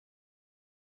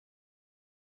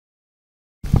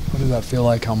did that feel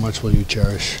like? How much will you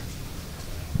cherish?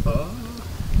 I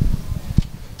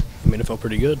mean, it felt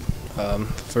pretty good.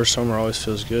 First homer always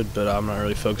feels good, but I'm not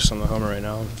really focused on the homer right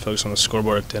now. I'm focused on the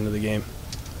scoreboard at the end of the game.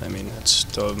 I mean, that's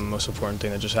the most important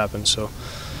thing that just happened. So,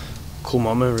 cool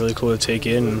moment, really cool to take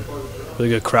in, and really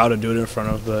good crowd to do it in front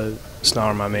of, but it's not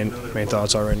where my main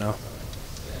thoughts are right now.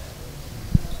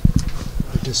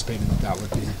 Anticipating that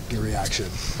would be your reaction.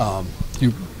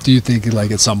 Do you think,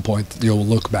 like, at some point you'll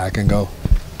look back and go,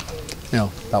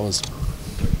 that was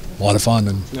a lot of fun?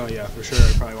 And No, yeah, for sure.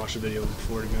 I probably watched the video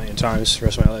 40 million times the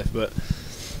rest of my life, but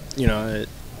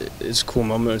it's a cool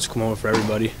moment. It's a cool moment for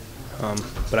everybody.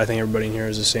 But I think everybody in here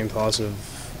has the same thoughts of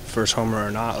first homer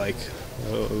or not. Like,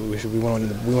 we want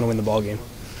to win the ball game.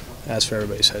 That's where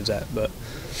everybody's head's at. But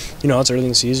it's early in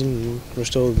the season. We're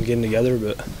still getting together,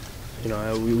 but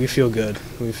we feel good.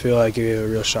 We feel like we have a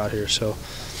real shot here. So,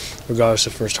 regardless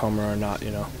of first homer or not,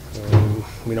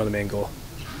 we know the main goal.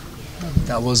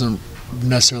 That wasn't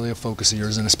necessarily a focus of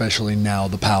yours, and especially now,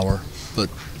 the power.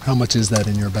 But how much is that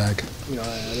in your bag? I don't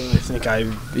really think I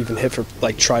even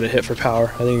try to hit for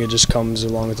power. I think it just comes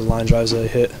along with the line drives that I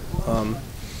hit.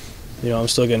 I'm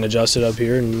still getting adjusted up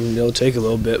here, and it'll take a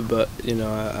little bit, but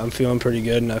I'm feeling pretty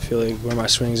good, and I feel like where my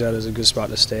swing's at is a good spot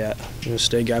to stay at.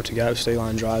 Stay gap to gap, stay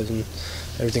line drives, and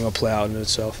everything will play out in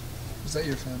itself. Was that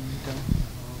your family?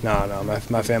 No,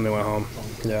 my family went home.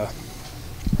 Yeah.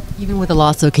 Even with a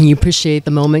loss, though, can you appreciate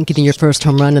the moment, getting your first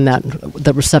home run and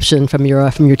that reception from your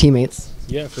teammates?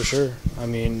 Yeah, for sure. I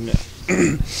mean,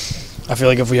 I feel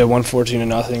like if we had won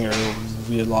 14-0 or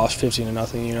we had lost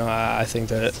 15-0, I think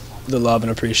that the love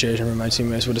and appreciation from my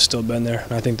teammates would have still been there.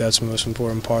 And I think that's the most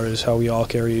important part, is how we all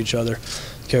carry each other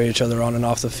on and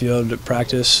off the field at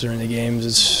practice, during the games.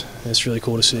 It's really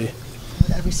cool to see.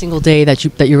 Every single day that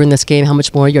you're in this game, how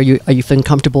much more are you feeling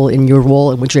comfortable in your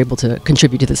role and what you're able to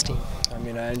contribute to this team?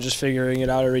 I'm just figuring it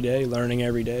out every day, learning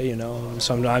every day,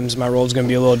 Sometimes my role is going to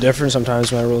be a little different.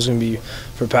 Sometimes my role is going to be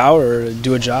for power or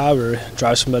do a job or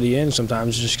drive somebody in. Sometimes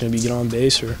it's just going to be get on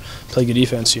base or play good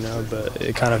defense, But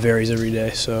it kind of varies every day,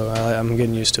 so I'm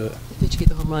getting used to it. Did you get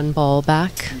the home run ball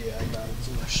back? Yeah, I got it. It's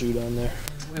in my shoe down there.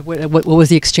 What was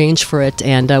the exchange for it,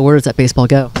 and where does that baseball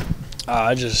go?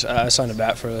 I signed a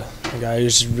bat for the guy. He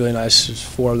was really nice. There's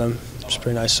 4 of them. It's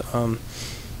pretty nice.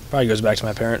 Probably goes back to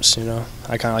my parents,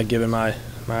 I kind of like giving my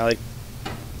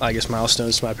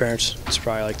milestones to my parents. It's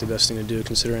probably like the best thing to do,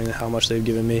 considering how much they've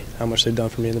given me, how much they've done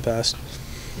for me in the past.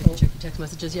 Did you check your text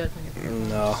messages yet?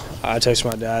 No, I text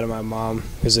my dad and my mom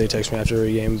because they text me after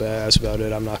every game, but that's about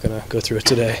it. I'm not going to go through it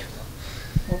today.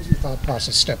 What was your thought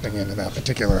process stepping into that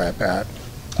particular at-bat?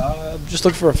 Just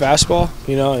look for a fastball.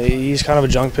 He's kind of a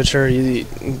junk pitcher.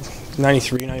 He's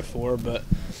 93, 94, but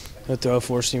he'll throw a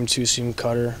 4-seam, 2-seam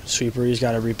cutter, sweeper. He's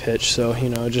got every pitch. So,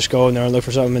 just go in there and look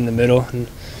for something in the middle. And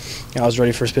I was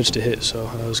ready for his pitch to hit, so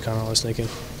that was kind of what I was thinking.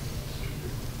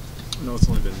 I know it's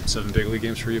only been 7 big league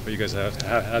games for you, but you guys have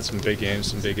had some big games,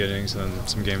 some big innings, and then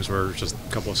some games where just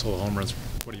a couple of solo home runs.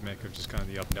 What do you make of just kind of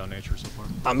the up-and-down nature so far?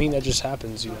 I mean, that just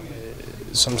happens.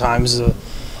 Sometimes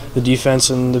the defense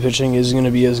and the pitching is going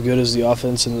to be as good as the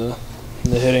offense and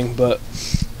the hitting, but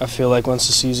I feel like once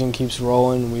the season keeps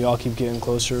rolling, we all keep getting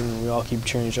closer and we all keep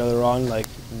cheering each other on, like,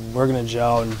 we're going to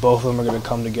gel and both of them are going to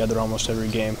come together almost every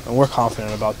game, and we're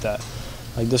confident about that.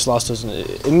 Like, this loss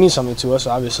it means something to us,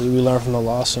 obviously. We learn from the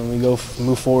loss and we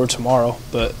move forward tomorrow,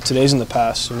 but today's in the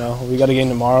past, We got a game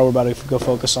tomorrow we're about to go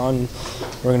focus on, and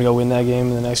we're going to go win that game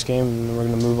in the next game, and we're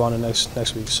going to move on to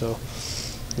next week. So,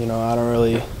 I don't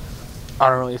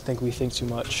really think we think too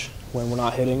much when we're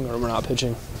not hitting or we're not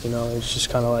pitching. It's just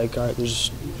kind of like, all right,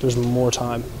 there's more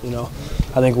time.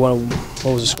 I think what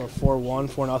was the score? 4-1,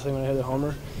 4-0 when I hit the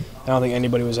homer. I don't think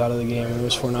anybody was out of the game. It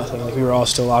was 4-0. Like, we were all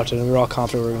still out there, and we were all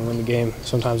confident we were going to win the game.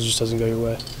 Sometimes it just doesn't go your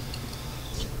way.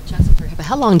 Jackson,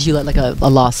 how long do you let a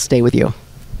loss stay with you?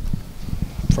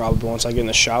 Probably once I get in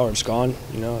the shower, it's gone.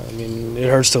 I mean, it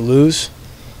hurts to lose,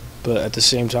 but at the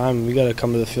same time, we got to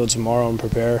come to the field tomorrow and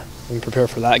prepare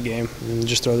for that game, and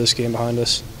just throw this game behind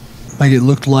us. Like, it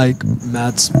looked like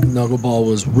Matt's knuckleball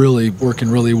was really working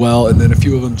really well, and then a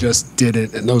few of them just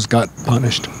didn't, and those got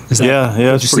punished. Yeah,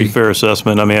 it's a pretty fair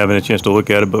assessment. I mean, having a chance to look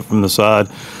at it, but from the side,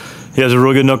 he has a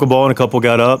real good knuckleball, and a couple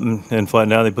got up and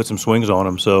flattened out. They put some swings on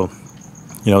him, so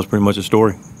it's pretty much a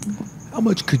story. How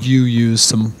much could you use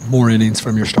some more innings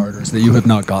from your starters that you have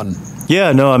not gotten?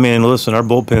 Yeah, no, I mean, listen, our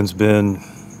bullpen's been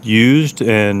used,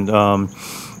 and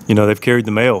they've carried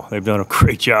the mail. They've done a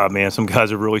great job, man. Some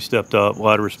guys have really stepped up. A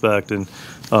lot of respect and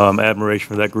admiration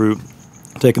for that group.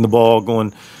 Taking the ball,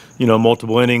 going,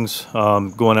 multiple innings,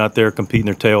 going out there, competing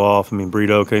their tail off. I mean,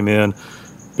 Brito came in,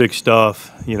 big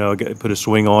stuff, put a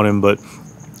swing on him. But,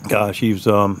 gosh, he's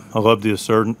I love the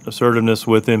assertiveness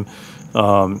with him.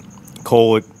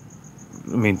 Cole,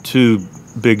 I mean, 2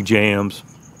 big jams.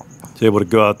 He's able to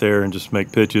go out there and just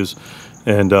make pitches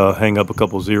and hang up a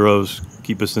couple zeros,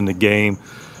 keep us in the game.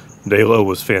 Dalo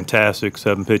was fantastic,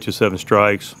 7 pitches, 7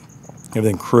 strikes,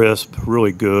 everything crisp,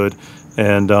 really good.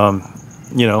 And,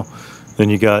 you know, then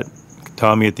you got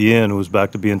Tommy at the end, who was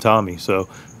back to being Tommy. So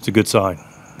it's a good sign.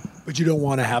 But you don't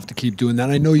want to have to keep doing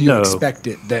that. I know you No. expect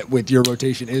it, that with your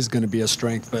rotation is going to be a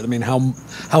strength. But, I mean, how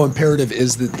imperative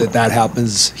is that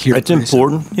happens here? It's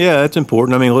important. Yeah, it's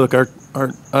important. I mean, look, I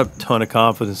have a ton of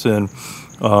confidence in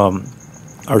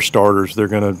our starters. They're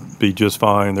going to be just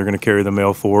fine. They're going to carry the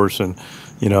mail for us. And,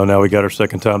 you know, now we got our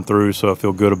second time through, so I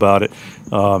feel good about it.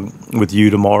 With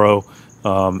you tomorrow,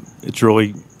 it's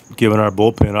really given our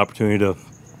bullpen an opportunity to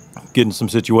get in some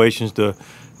situations to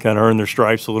kind of earn their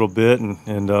stripes a little bit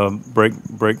and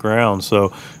break ground.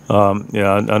 So,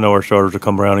 yeah, I know our starters will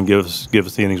come around and give us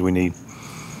the innings we need.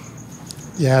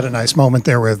 You had a nice moment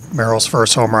there with Merrill's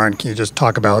first home run. Can you just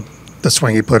talk about the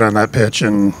swing he put on that pitch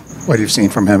and what you've seen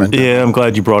from him? Yeah, I'm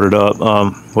glad you brought it up.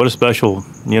 What a special,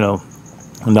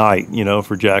 night,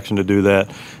 for Jackson to do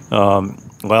that.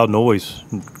 Loud noise,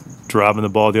 driving the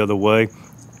ball the other way.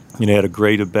 He had a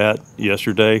great at bat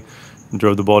yesterday and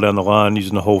drove the ball down the line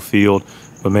using the whole field.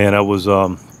 But man, that was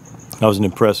an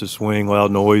impressive swing,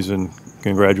 loud noise, and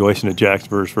congratulations to Jackson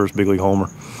for his first big league homer.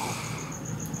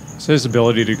 So his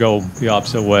ability to go the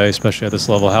opposite way, especially at this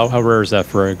level, how rare is that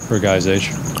for a guy's age?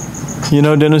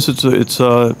 Dennis, it's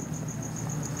a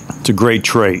great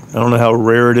trait. I don't know how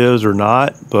rare it is or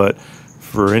not, but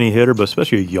for any hitter, but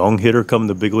especially a young hitter coming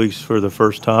to big leagues for the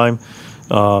first time,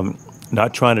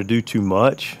 not trying to do too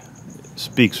much,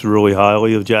 speaks really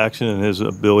highly of Jackson and his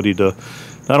ability to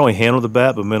not only handle the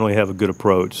bat, but mentally have a good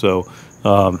approach. So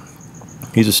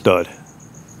he's a stud.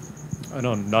 I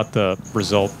know not the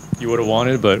result you would have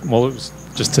wanted, but what was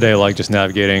just today like, just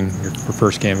navigating your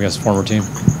first game against a former team?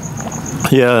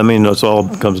 Yeah, I mean, that's all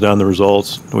comes down to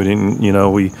results. We didn't,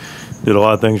 we did a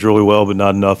lot of things really well, but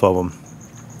not enough of them.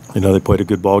 They played a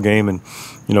good ball game, and,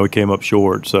 we came up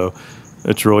short. So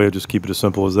it's really just keep it as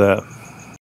simple as that.